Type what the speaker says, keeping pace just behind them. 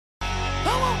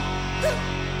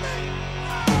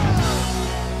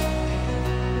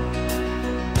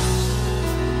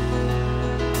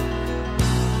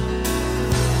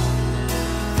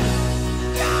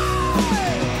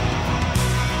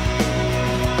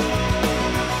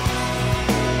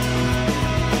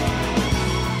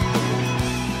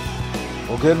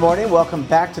Good morning. Welcome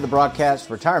back to the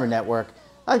Broadcast Retirement Network.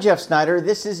 I'm Jeff Snyder.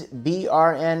 This is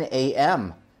BRN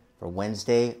AM for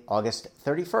Wednesday, August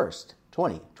 31st,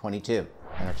 2022.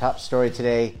 And our top story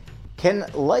today, can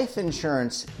life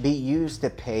insurance be used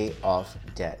to pay off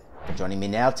debt? Joining me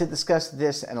now to discuss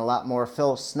this and a lot more,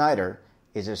 Phil Snyder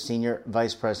is our Senior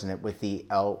Vice President with the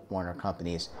L. Warner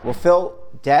Companies. Well, Phil,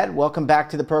 Dad, welcome back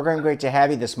to the program. Great to have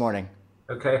you this morning.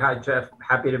 Okay. Hi, Jeff.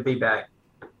 Happy to be back.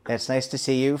 It's nice to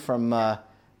see you from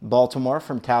Baltimore,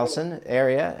 from Towson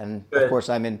area. And Good. Of course,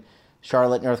 I'm in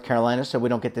Charlotte, North Carolina, so we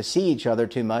don't get to see each other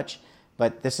too much.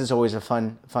 But this is always a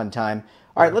fun time.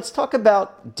 All right, let's talk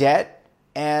about debt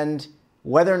and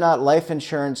whether or not life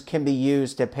insurance can be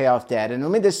used to pay off debt. And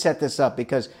let me just set this up,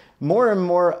 because more and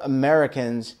more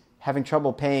Americans having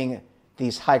trouble paying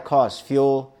these high costs,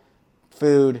 fuel,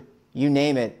 food, you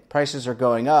name it, prices are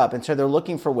going up. And so they're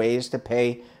looking for ways to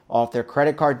pay off their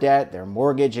credit card debt, their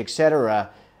mortgage,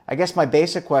 etc. I guess my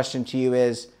basic question to you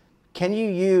is, can you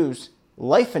use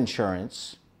life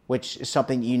insurance, which is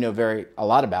something you know a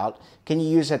lot about, can you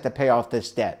use that to pay off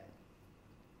this debt?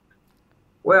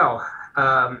 Well,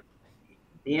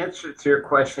 the answer to your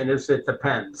question is it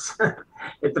depends.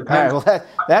 It depends. All right, well,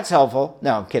 that's helpful.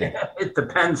 No, I'm kidding. It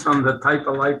depends on the type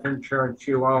of life insurance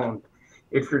you own.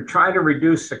 If you're trying to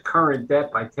reduce the current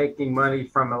debt by taking money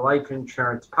from a life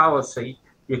insurance policy,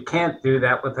 you can't do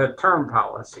that with a term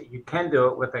policy. You can do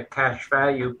it with a cash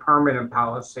value permanent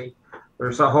policy.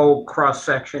 There's a whole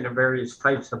cross-section of various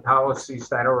types of policies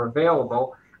that are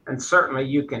available. And certainly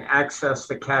you can access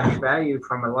the cash value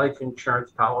from a life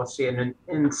insurance policy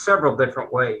in several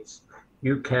different ways.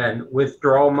 You can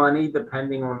withdraw money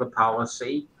depending on the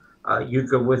policy. You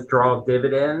could withdraw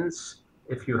dividends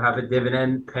if you have a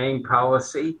dividend paying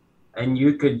policy. And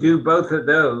you could do both of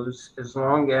those as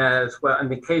long as, well, in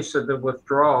the case of the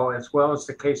withdrawal, as well as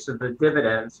the case of the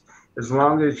dividends, as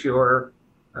long as your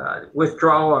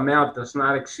withdrawal amount does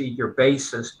not exceed your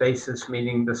basis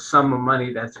meaning the sum of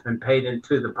money that's been paid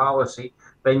into the policy,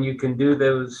 then you can do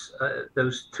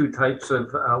those two types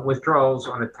of withdrawals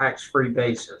on a tax-free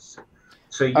basis.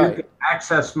 So you can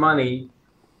access money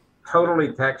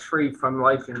totally tax-free from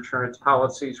life insurance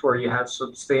policies where you have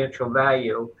substantial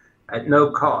value at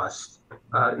no cost,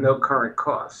 no current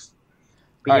cost.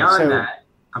 Beyond that,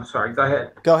 I'm sorry, go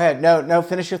ahead. Go ahead. No,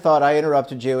 finish your thought. I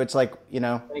interrupted you. It's like,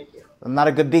 Thank you. I'm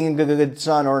not being a good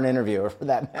son or an interviewer for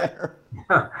that matter.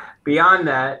 Beyond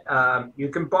that, you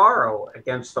can borrow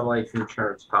against the life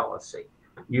insurance policy.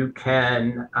 You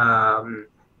can,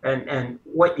 and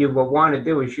what you will want to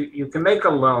do is you can make a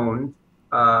loan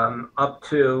up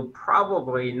to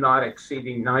probably not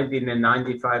exceeding 90 to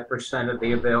 95% of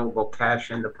the available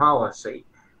cash in the policy.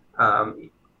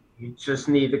 You just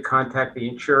need to contact the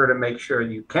insurer to make sure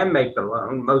you can make the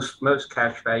loan. Most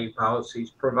cash value policies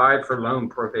provide for loan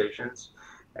provisions,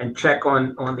 and check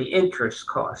on the interest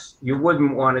cost. You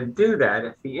wouldn't want to do that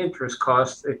if the interest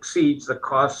cost exceeds the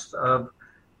cost of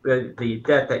the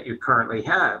debt that you currently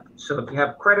have. So if you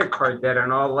have credit card debt,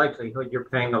 in all likelihood, you're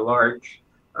paying a large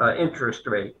interest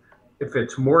rate. If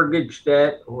it's mortgage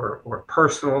debt or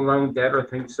personal loan debt or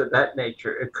things of that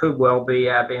nature, it could well be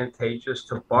advantageous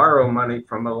to borrow money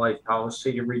from a life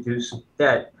policy to reduce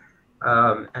debt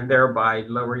and thereby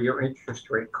lower your interest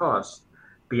rate costs.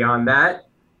 Beyond that,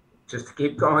 just to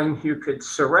keep going, you could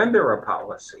surrender a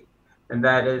policy, and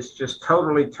that is just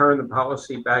totally turn the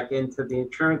policy back into the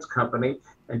insurance company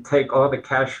and take all the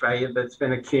cash value that's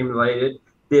been accumulated,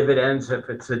 dividends if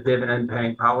it's a dividend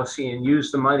paying policy, and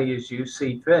use the money as you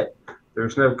see fit.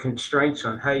 There's no constraints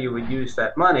on how you would use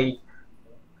that money.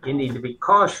 You need to be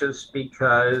cautious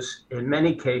because in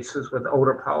many cases with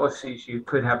older policies, you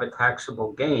could have a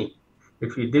taxable gain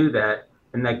if you do that,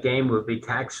 and that gain would be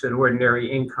taxed at ordinary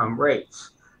income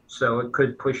rates. So it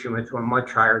could push you into a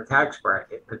much higher tax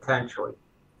bracket potentially.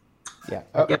 Yeah.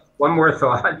 One more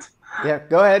thought. Yeah,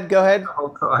 go ahead. Oh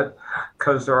God,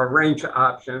 because there are a range of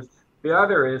options. The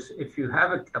other is if you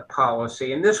have a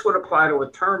policy, and this would apply to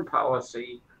a term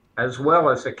policy as well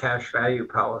as a cash value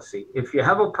policy. If you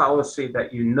have a policy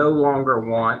that you no longer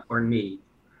want or need,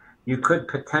 you could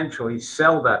potentially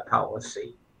sell that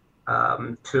policy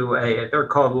they're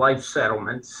called life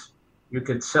settlements. You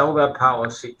could sell that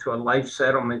policy to a life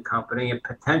settlement company and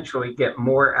potentially get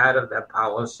more out of that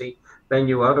policy than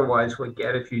you otherwise would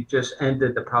get if you just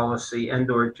ended the policy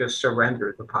or just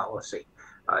surrendered the policy.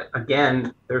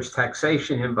 Again, there's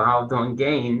taxation involved on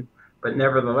gain, but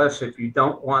nevertheless, if you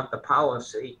don't want the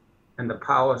policy and the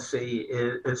policy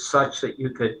is such that you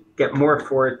could get more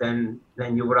for it than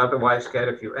you would otherwise get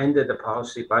if you ended the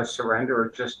policy by surrender or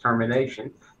just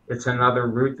termination, it's another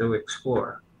route to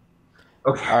explore.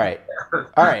 Okay.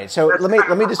 All right. So let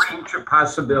me just range of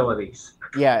possibilities.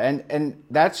 Yeah, and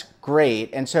that's great.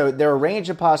 And so there are a range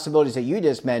of possibilities that you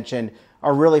just mentioned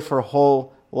are really for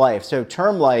whole life. So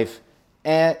term life,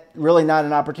 and really not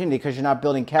an opportunity because you're not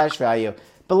building cash value.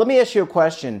 But let me ask you a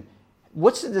question.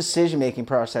 What's the decision-making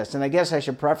process? And I guess I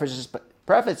should preface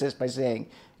this by saying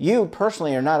you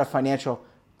personally are not a financial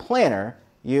planner.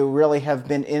 You really have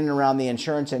been in and around the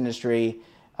insurance industry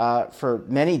for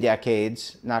many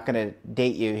decades. Not going to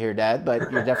date you here, Dad,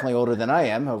 but you're definitely older than I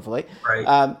am, hopefully.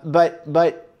 Right.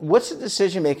 But what's the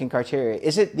decision-making criteria?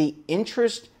 Is it the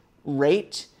interest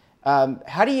rate?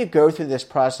 How do you go through this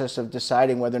process of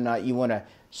deciding whether or not you want to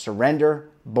surrender,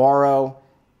 borrow,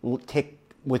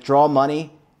 withdraw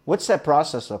money? What's that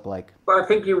process look like? Well, I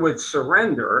think you would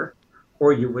surrender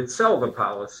or you would sell the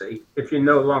policy if you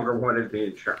no longer wanted the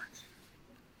insurance,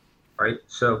 right?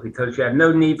 So because you have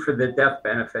no need for the death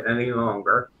benefit any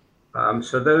longer.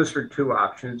 So those are two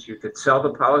options. You could sell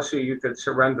the policy, you could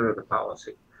surrender the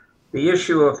policy. The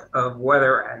issue of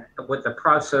whether and what the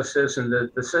process is and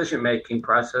the decision-making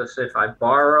process, if I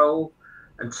borrow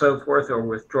and so forth or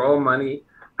withdraw money,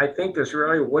 I think is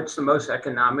really what's the most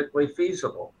economically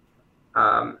feasible.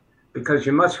 Because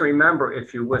you must remember,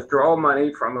 if you withdraw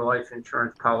money from a life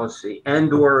insurance policy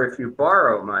and or if you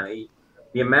borrow money,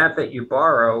 the amount that you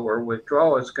borrow or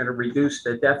withdraw is going to reduce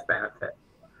the death benefit.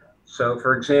 So,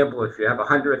 for example, if you have a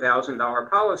 $100,000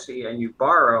 policy and you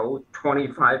borrow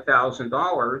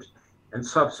 $25,000 and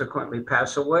subsequently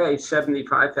pass away,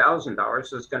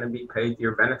 $75,000 is going to be paid to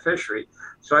your beneficiary.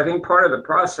 So I think part of the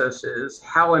process is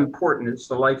how important is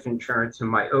the life insurance in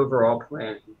my overall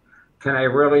planning? Can I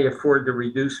really afford to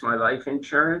reduce my life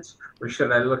insurance, or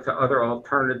should I look to other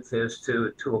alternatives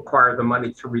to acquire the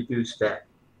money to reduce debt?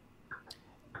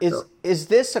 Is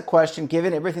this a question,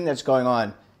 given everything that's going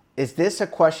on, is this a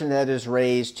question that is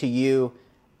raised to you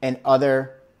and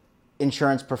other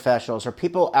insurance professionals? Are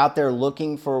people out there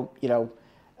looking for,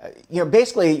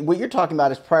 basically what you're talking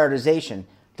about is prioritization.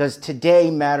 Does today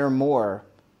matter more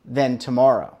than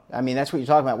tomorrow? I mean, that's what you're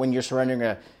talking about when you're surrendering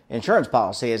an insurance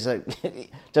policy.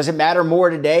 Does it matter more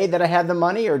today that I have the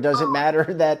money, or does it matter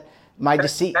that my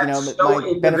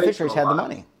my beneficiaries have the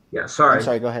money? Yeah, sorry. I'm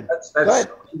sorry, go ahead. That's go ahead.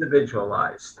 So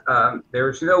individualized.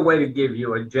 There's no way to give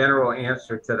you a general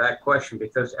answer to that question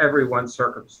because everyone's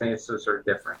circumstances are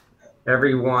different.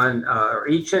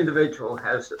 Each individual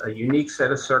has a unique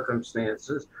set of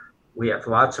circumstances. We have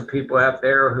lots of people out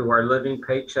there who are living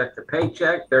paycheck to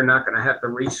paycheck. They're not going to have the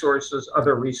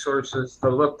other resources to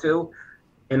look to.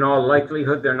 In all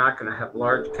likelihood, they're not going to have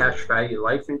large cash value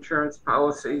life insurance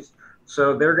policies.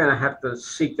 So they're going to have to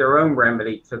seek their own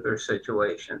remedy to their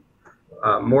situation.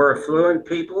 More affluent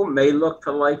people may look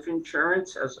to life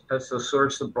insurance as a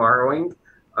source of borrowing.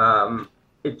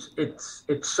 It's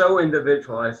so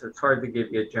individualized, it's hard to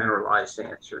give you a generalized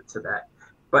answer to that.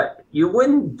 But you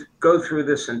wouldn't go through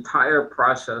this entire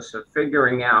process of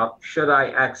figuring out, should I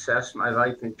access my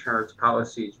life insurance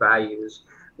policy's values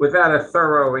without a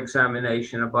thorough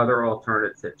examination of other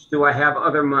alternatives? Do I have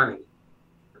other money?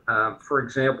 For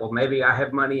example, maybe I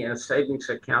have money in a savings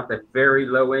account at very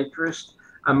low interest.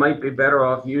 I might be better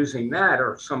off using that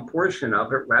or some portion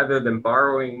of it rather than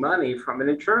borrowing money from an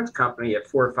insurance company at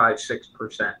 4, 5,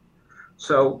 6%.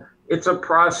 So it's a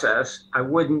process. I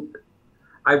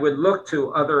would look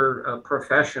to other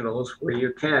professionals where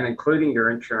you can, including your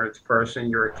insurance person,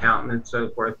 your accountant, and so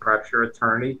forth, perhaps your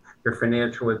attorney, your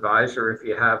financial advisor, if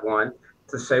you have one,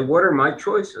 to say, what are my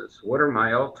choices? What are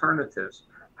my alternatives?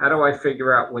 How do I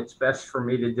figure out what's best for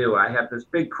me to do? I have this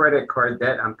big credit card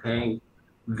debt. I'm paying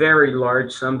very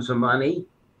large sums of money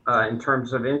in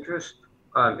terms of interest.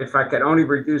 If I could only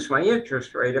reduce my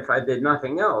interest rate, if I did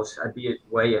nothing else, I'd be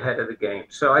way ahead of the game.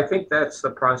 So I think that's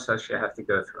the process you have to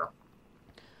go through.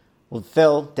 Well,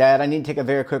 Phil, Dad, I need to take a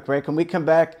very quick break. When we come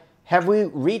back, have we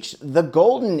reached the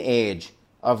golden age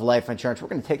of life insurance? We're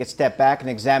going to take a step back and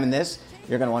examine this.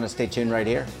 You're going to want to stay tuned right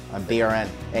here on BRN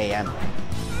AM.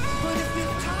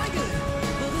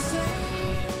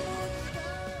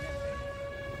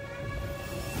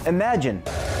 Imagine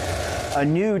a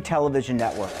new television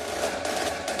network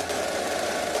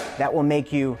that will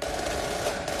make you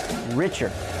richer,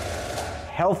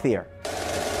 healthier,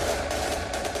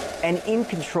 and in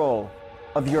control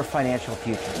of your financial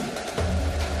future.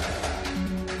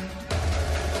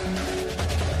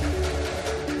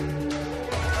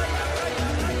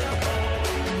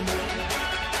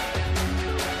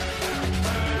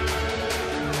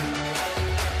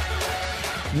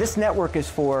 This network is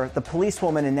for the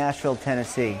policewoman in Nashville,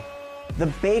 Tennessee, the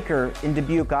baker in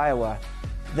Dubuque, Iowa,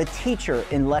 the teacher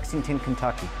in Lexington,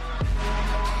 Kentucky.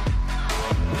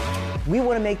 We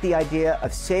want to make the idea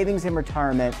of savings and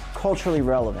retirement culturally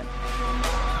relevant.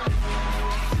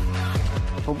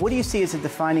 But what do you see as a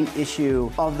defining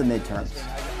issue of the midterms,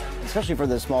 especially for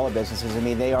the smaller businesses? I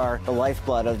mean, they are the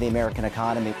lifeblood of the American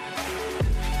economy.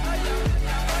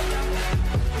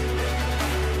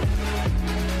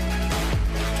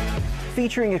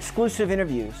 Featuring exclusive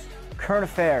interviews, current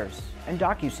affairs, and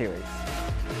docuseries.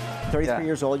 33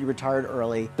 years old, you retired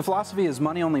early. The philosophy is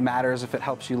money only matters if it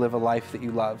helps you live a life that you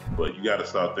love. But you got to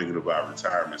start thinking about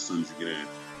retirement as soon as you get in.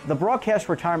 The Broadcast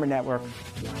Retirement Network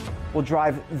will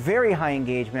drive very high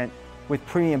engagement with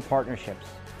premium partnerships.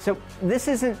 So this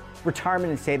isn't retirement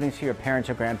and savings for your parents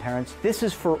or grandparents. This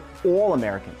is for all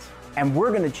Americans. And we're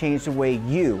going to change the way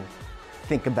you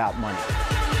think about money.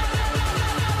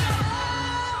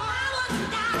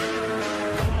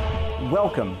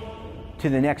 Welcome to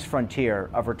the next frontier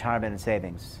of retirement and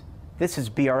savings. This is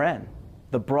BRN,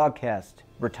 the Broadcast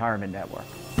Retirement Network.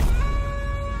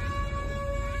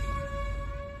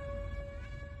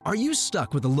 Are you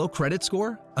stuck with a low credit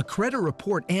score? A credit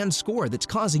report and score that's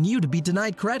causing you to be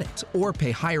denied credit or pay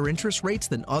higher interest rates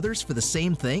than others for the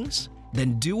same things?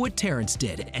 Then do what Terrence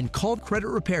did and call Credit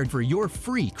Repaired for your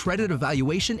free credit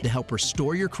evaluation to help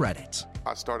restore your credit.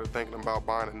 I started thinking about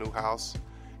buying a new house,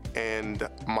 and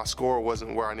my score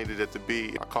wasn't where I needed it to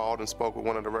be. I called and spoke with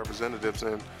one of the representatives,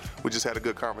 and we just had a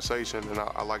good conversation, and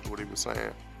I liked what he was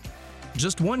saying.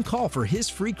 Just one call for his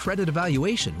free credit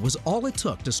evaluation was all it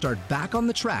took to start back on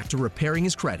the track to repairing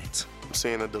his credit. I'm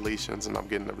seeing the deletions and I'm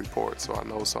getting the report, so I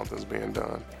know something's being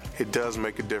done. It does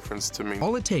make a difference to me.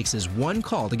 All it takes is one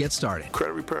call to get started.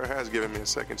 Credit Repair has given me a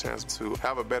second chance to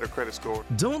have a better credit score.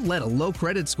 Don't let a low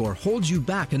credit score hold you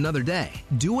back another day.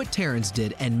 Do what Terrence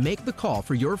did and make the call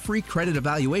for your free credit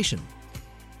evaluation.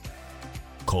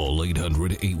 Call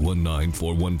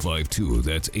 800-819-4152.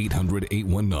 That's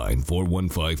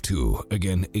 800-819-4152.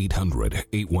 Again,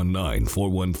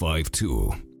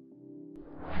 800-819-4152.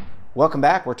 Welcome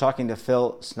back. We're talking to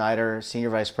Phil Snyder, Senior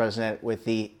Vice President with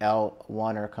the L.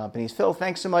 Warner Companies. Phil,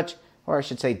 thanks so much, or I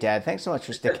should say Dad, thanks so much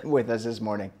for sticking with us this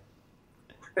morning.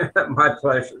 My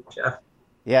pleasure, Jeff.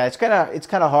 Yeah, it's kind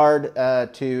of hard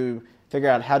to figure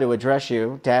out how to address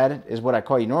you. Dad is what I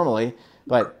call you normally,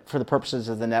 but for the purposes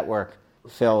of the network,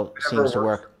 Phil seems to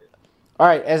work. All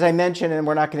right, as I mentioned, and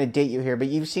we're not going to date you here, but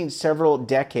you've seen several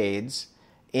decades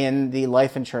in the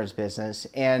life insurance business,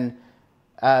 and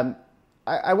I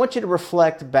want you to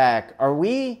reflect back. Are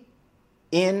we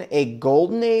in a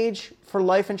golden age for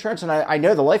life insurance? And I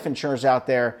know the life insurers out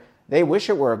there, they wish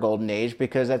it were a golden age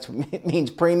because it means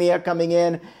premia coming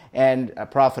in and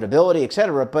profitability, et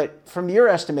cetera. But from your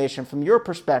estimation, from your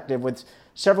perspective, with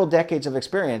several decades of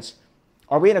experience,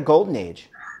 are we in a golden age?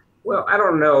 Well, I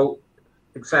don't know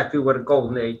exactly what a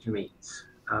golden age means.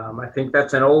 I think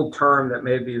that's an old term that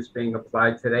maybe is being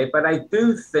applied today, but I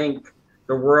do think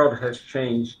the world has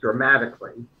changed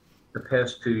dramatically the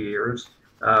past 2 years.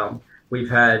 We've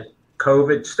had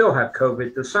COVID, still have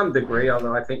COVID to some degree,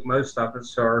 although I think most of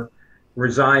us are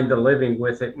resigned to living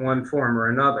with it in one form or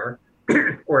another,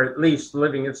 or at least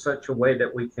living in such a way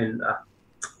that we can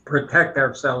protect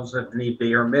ourselves if need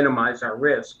be or minimize our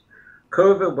risk.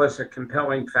 COVID was a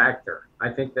compelling factor.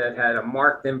 I think that had a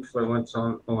marked influence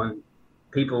on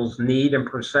people's need and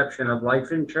perception of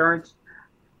life insurance.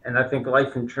 And I think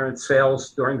life insurance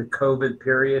sales during the COVID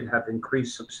period have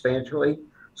increased substantially.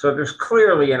 So there's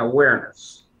clearly an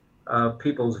awareness of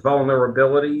people's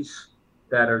vulnerabilities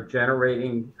that are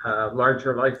generating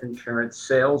larger life insurance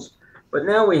sales. But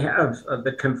now we have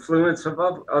the confluence of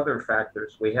other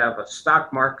factors. We have a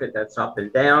stock market that's up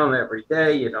and down every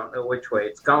day. You don't know which way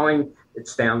it's going.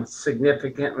 It's down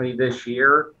significantly this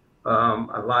year.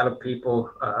 A lot of people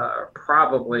are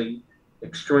probably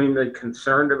extremely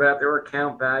concerned about their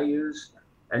account values.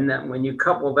 And then when you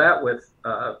couple that with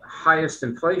highest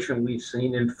inflation we've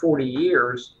seen in 40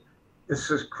 years,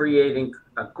 this is creating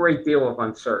a great deal of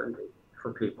uncertainty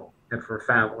for people and for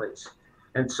families.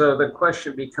 And so the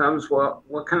question becomes, well,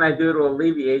 what can I do to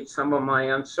alleviate some of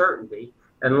my uncertainty?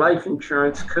 And life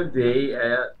insurance could be,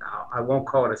 I won't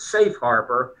call it a safe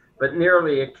harbor, but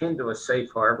nearly akin to a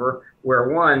safe harbor, where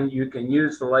one, you can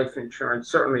use the life insurance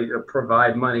certainly to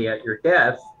provide money at your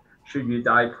death, should you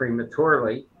die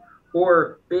prematurely,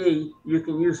 or B, you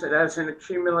can use it as an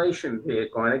accumulation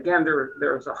vehicle. And again,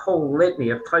 there's a whole litany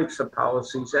of types of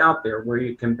policies out there where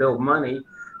you can build money.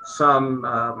 Some,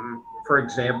 for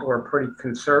example, are pretty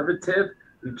conservative.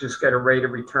 You just get a rate of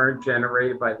return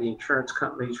generated by the insurance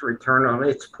company's return on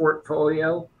its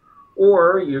portfolio.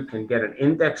 Or you can get an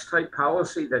index type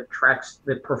policy that tracks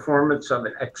the performance of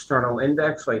an external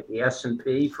index like the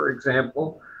S&P, for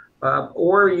example.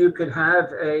 Or you could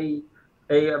have a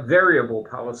variable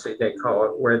policy, they call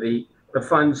it, where the The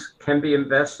funds can be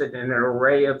invested in an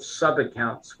array of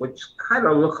sub-accounts, which kind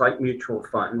of look like mutual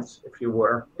funds, if you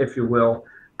will,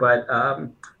 but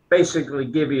basically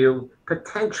give you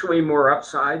potentially more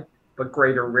upside, but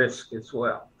greater risk as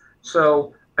well.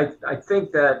 So I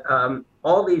think that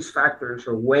all these factors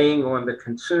are weighing on the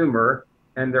consumer,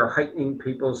 and they're heightening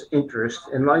people's interest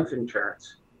in life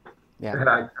insurance. Yeah.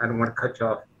 I don't want to cut you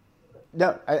off.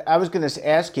 No, I was going to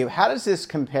ask you, how does this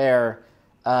compare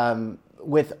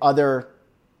with other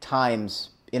times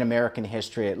in American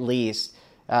history, at least?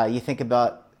 You think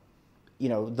about,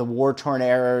 the war-torn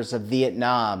eras of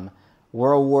Vietnam,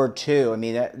 World War II. I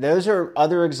mean, those are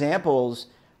other examples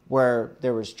where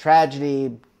there was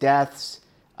tragedy, deaths.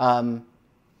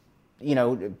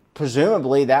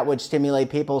 Presumably that would stimulate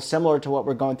people similar to what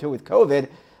we're going through with COVID,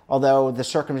 although the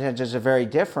circumstances are very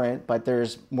different, but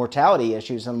there's mortality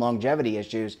issues and longevity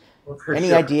issues. Well,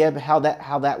 Any idea of how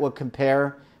that would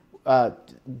compare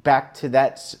back to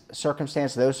those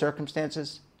circumstances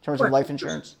in terms of life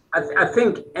insurance? I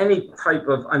think any type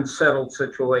of unsettled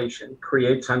situation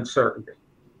creates uncertainty,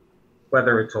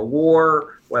 whether it's a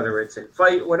war, whether it's a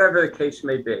fight, whatever the case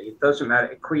may be. It doesn't matter.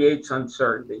 It creates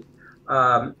uncertainty.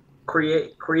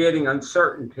 Creating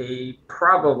uncertainty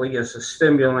probably is a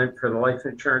stimulant for the life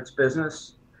insurance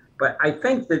business. But I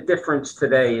think the difference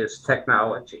today is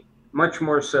technology, much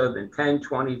more so than 10,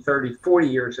 20, 30, 40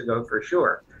 years ago for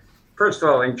sure. First of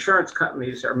all, insurance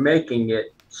companies are making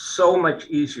it so much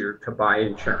easier to buy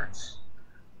insurance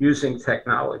using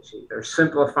technology. They're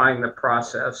simplifying the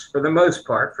process for the most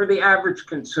part for the average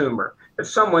consumer. If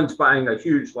someone's buying a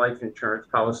huge life insurance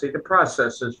policy, the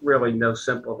process is really no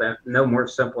more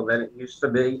simple than it used to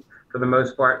be for the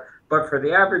most part. But for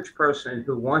the average person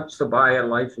who wants to buy a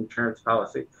life insurance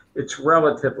policy, it's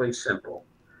relatively simple.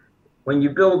 When you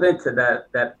build into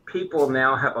that people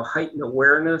now have a heightened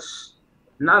awareness,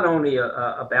 not only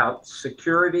about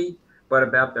security, but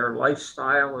about their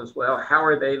lifestyle as well. How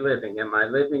are they living? Am I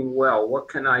living well? What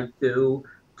can I do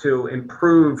to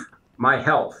improve my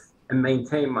health and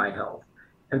maintain my health?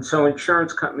 And so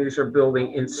insurance companies are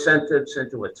building incentives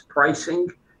into its pricing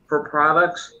for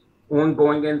products,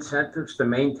 ongoing incentives to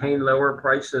maintain lower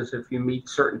prices if you meet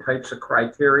certain types of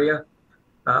criteria.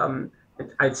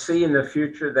 I see in the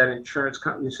future that insurance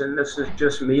companies, and this is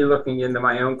just me looking into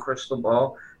my own crystal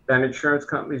ball, that insurance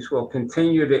companies will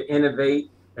continue to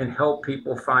innovate and help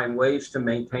people find ways to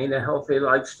maintain a healthy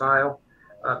lifestyle,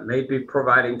 maybe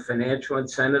providing financial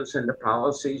incentives into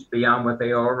policies beyond what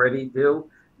they already do,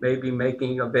 maybe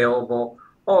making available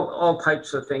all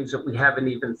types of things that we haven't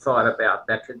even thought about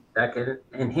that could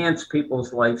enhance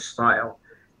people's lifestyle.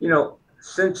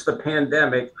 Since the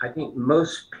pandemic, I think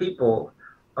most people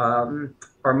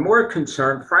are more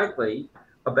concerned, frankly,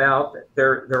 about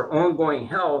their ongoing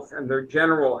health and their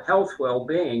general health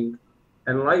well-being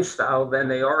and lifestyle than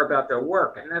they are about their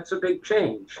work. And that's a big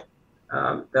change.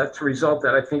 That's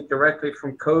resulted, I think, directly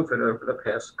from COVID over the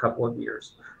past couple of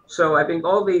years. So I think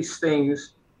all these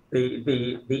things,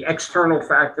 the external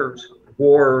factors,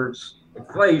 wars,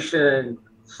 inflation,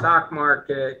 stock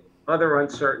market, other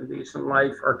uncertainties in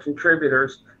life are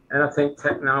contributors. And I think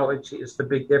technology is the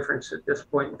big difference at this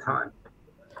point in time.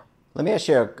 Let me ask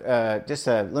you,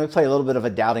 let me play a little bit of a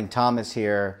doubting Thomas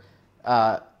here.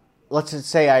 Let's just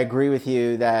say I agree with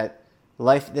you that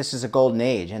this is a golden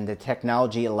age and the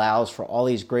technology allows for all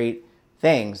these great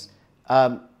things.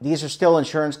 These are still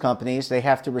insurance companies. They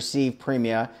have to receive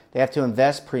premia. They have to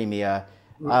invest premia.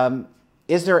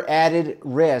 Is there added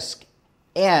risk?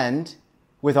 And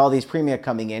with all these premia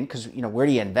coming in, because where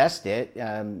do you invest it?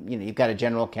 You've got a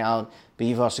general account, but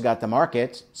you've also got the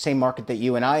market, same market that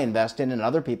you and I invest in, and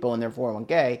other people in their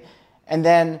 401k. And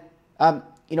then,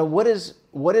 what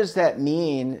does that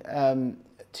mean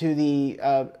to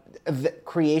the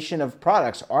creation of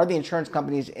products? Are the insurance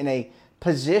companies in a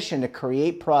position to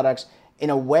create products in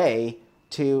a way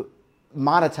to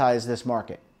monetize this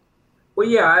market? Well,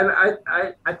 yeah,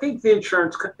 I think the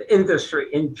insurance industry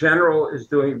in general is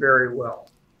doing very well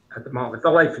at the moment. The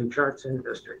life insurance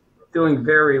industry doing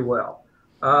very well.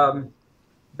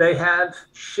 They have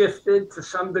shifted to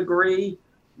some degree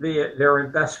their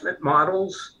investment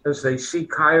models as they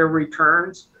seek higher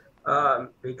returns,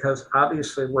 because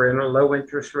obviously we're in a low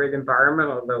interest rate environment,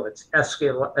 although it's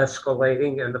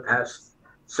escalating in the past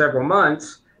several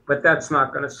months. But that's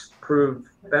not going to prove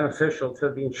beneficial to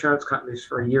the insurance companies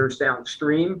for years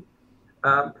downstream.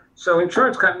 So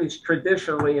insurance companies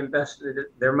traditionally invested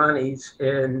their monies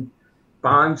in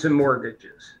bonds and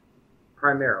mortgages,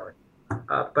 primarily.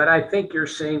 But I think you're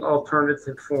seeing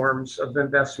alternative forms of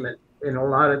investment in a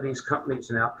lot of these companies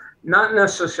now, not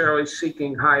necessarily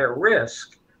seeking higher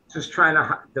risk, just trying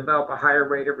to develop a higher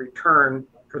rate of return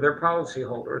for their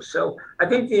policyholders. So I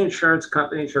think the insurance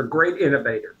companies are great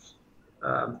innovators.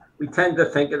 We tend to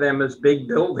think of them as big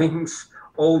buildings,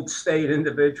 old state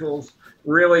individuals,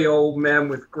 really old men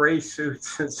with gray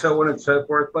suits and so on and so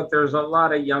forth. But there's a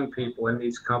lot of young people in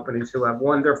these companies who have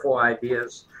wonderful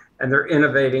ideas, and they're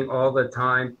innovating all the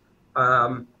time.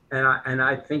 And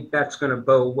I think that's going to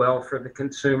bode well for the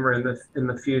consumer in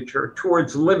the future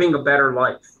towards living a better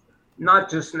life, not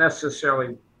just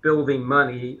necessarily building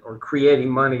money or creating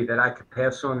money that I could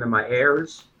pass on to my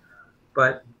heirs,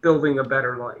 but building a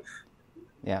better life.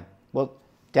 Yeah. Well,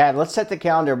 Dad, let's set the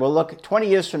calendar. We'll look 20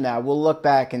 years from now. We'll look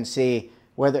back and see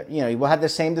whether, we'll have the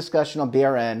same discussion on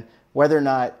BRN, whether or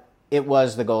not it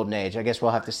was the golden age. I guess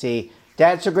we'll have to see.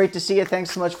 Dad, so great to see you.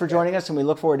 Thanks so much for joining us, and we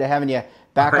look forward to having you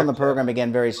back on the program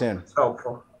again very soon. It's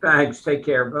helpful. Thanks. Take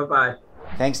care. Bye-bye.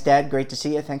 Thanks, Dad. Great to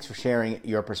see you. Thanks for sharing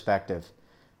your perspective.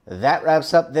 That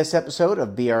wraps up this episode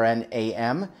of BRN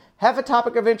AM. Have a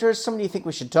topic of interest, somebody you think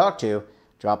we should talk to?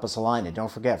 Drop us a line. And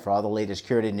don't forget, for all the latest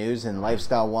curated news in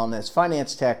lifestyle, wellness,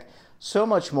 finance, tech, so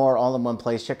much more all in one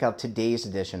place, check out today's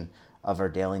edition of our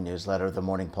daily newsletter, The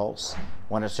Morning Pulse.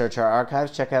 Want to search our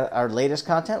archives, check out our latest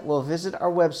content? We'll visit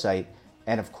our website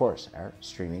and, of course, our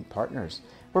streaming partners.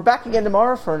 We're back again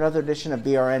tomorrow for another edition of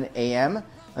BRN AM.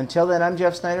 Until then, I'm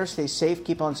Jeff Snyder. Stay safe,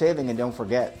 keep on saving, and don't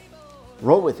forget,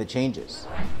 roll with the changes.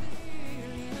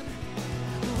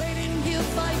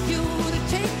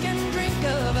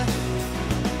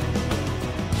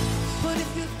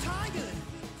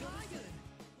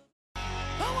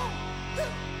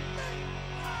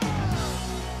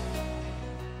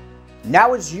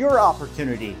 Now is your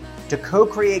opportunity to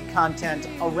co-create content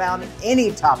around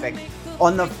any topic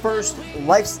on the first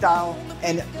lifestyle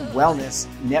and wellness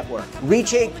network.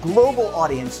 Reach a global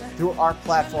audience through our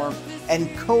platform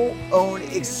and co-own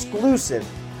exclusive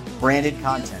branded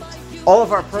content. All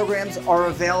of our programs are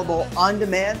available on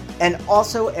demand and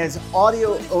also as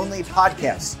audio-only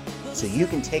podcasts, so you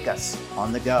can take us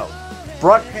on the go.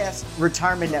 Broadcast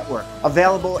Retirement Network,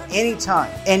 available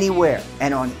anytime, anywhere,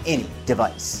 and on any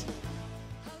device.